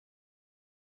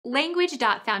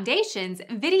Language.Foundation's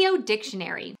Video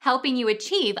Dictionary, helping you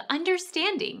achieve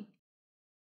understanding.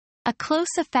 A close,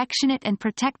 affectionate, and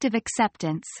protective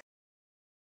acceptance.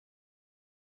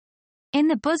 In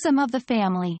the bosom of the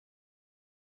family.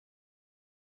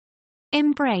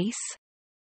 Embrace.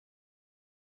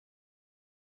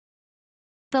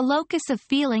 The locus of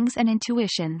feelings and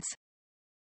intuitions.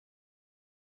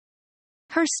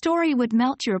 Her story would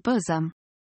melt your bosom.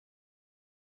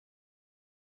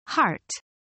 Heart.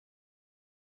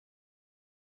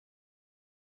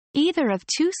 Either of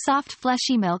two soft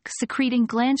fleshy milk-secreting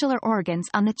glandular organs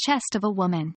on the chest of a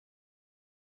woman.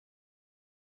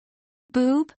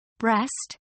 Boob,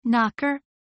 breast, knocker,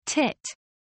 tit,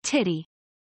 titty.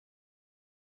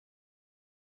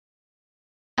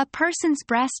 A person's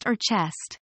breast or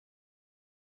chest.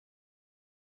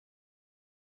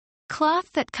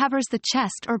 Cloth that covers the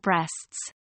chest or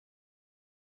breasts.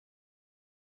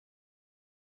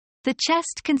 The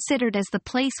chest considered as the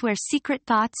place where secret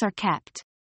thoughts are kept.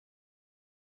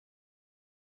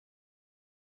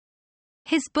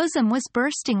 His bosom was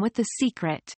bursting with the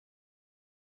secret.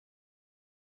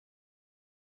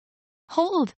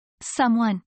 Hold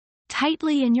someone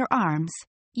tightly in your arms,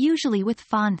 usually with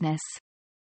fondness.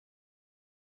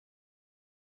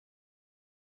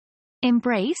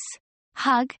 Embrace,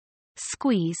 hug,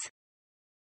 squeeze.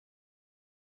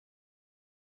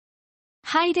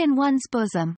 Hide in one's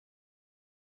bosom.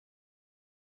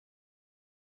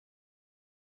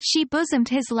 She bosomed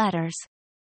his letters.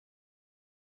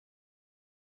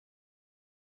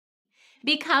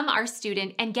 Become our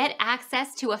student and get access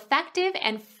to effective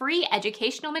and free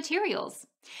educational materials.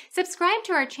 Subscribe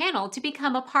to our channel to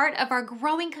become a part of our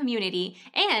growing community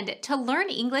and to learn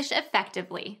English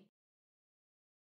effectively.